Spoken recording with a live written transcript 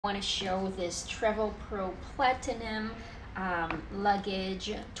Want to show this Travelpro Platinum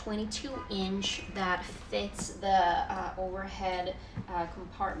luggage 22-inch that fits the overhead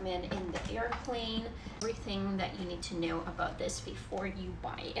compartment in the airplane. Everything that you need to know about this before you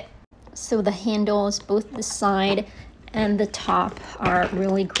buy it. So the handles, both the side and the top, are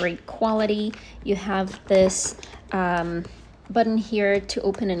really great quality. You have this button here to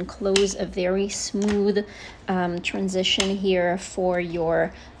open and close, a very smooth transition here for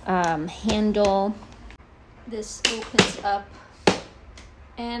your handle. This opens up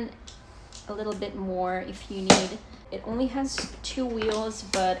and a little bit more if you need. It only has 2 wheels,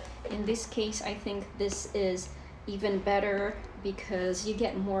 but in this case I think this is even better because you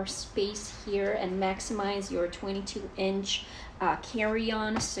get more space here and maximize your 22-inch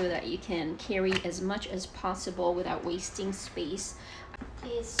carry-on so that you can carry as much as possible without wasting space.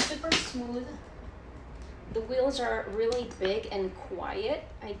 It's super smooth. The wheels are really big and quiet.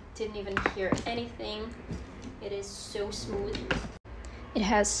 I didn't even hear anything. It is so smooth. It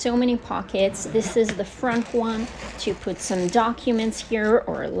has so many pockets. This is the front one to put some documents here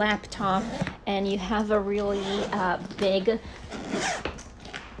or a laptop, and you have a really big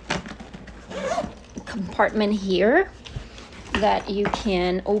compartment here that you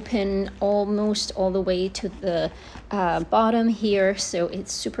can open almost all the way to the bottom here, so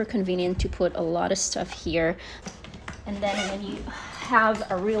it's super convenient to put a lot of stuff here. And then when you have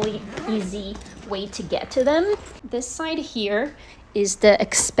a really easy way to get to them, this side here is the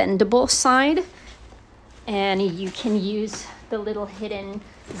expendable side, and you can use the little hidden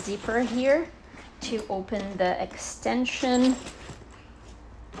zipper here to open the extension.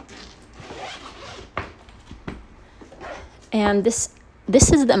 And this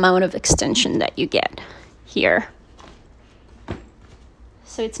is the amount of extension that you get here.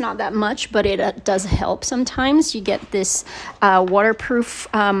 So it's not that much, but it does help sometimes. You get this waterproof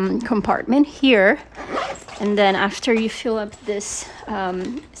compartment here. And then after you fill up this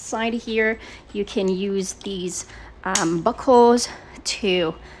side here, you can use these buckles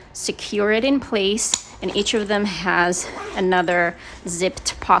to secure it in place. And each of them has another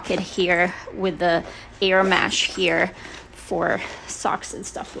zipped pocket here with the air mesh here for socks and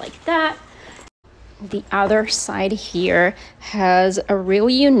stuff like that. The other side here has a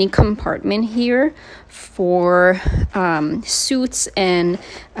really unique compartment here for suits and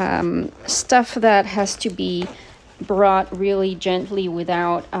stuff that has to be brought really gently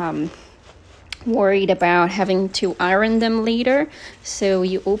without worried about having to iron them later. So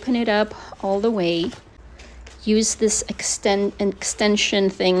you open it up all the way, use this extension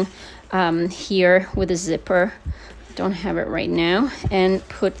thing here with a zipper. Don't have it right now, and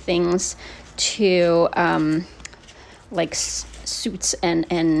put things to like suits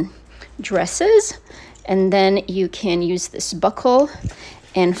and dresses, and then you can use this buckle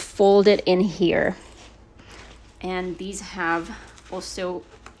and fold it in here. And these have also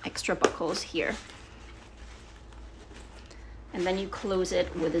extra buckles here, and then you close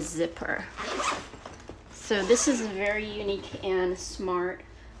it with a zipper. So this is a very unique and smart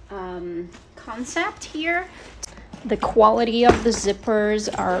concept here. The quality of the zippers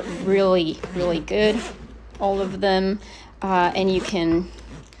are really good, all of them, and you can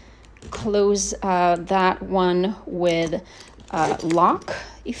close that one with lock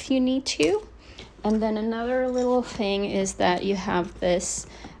if you need to. And then another little thing is that you have this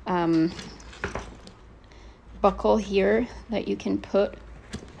buckle here that you can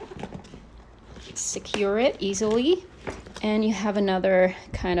secure it easily, and you have another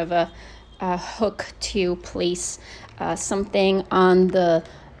kind of a hook to place something on the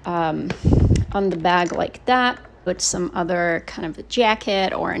bag like that. Put some other kind of a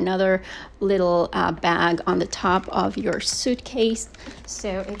jacket or another little bag on the top of your suitcase.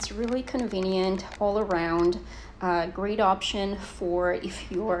 So it's really convenient all around. Great option for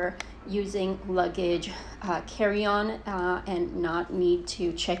if you're using luggage carry-on and not need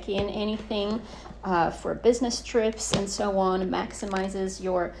to check in anything for business trips and so on. Maximizes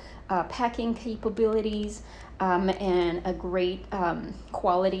your packing capabilities and a great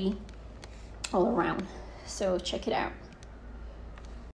quality all around. So check it out.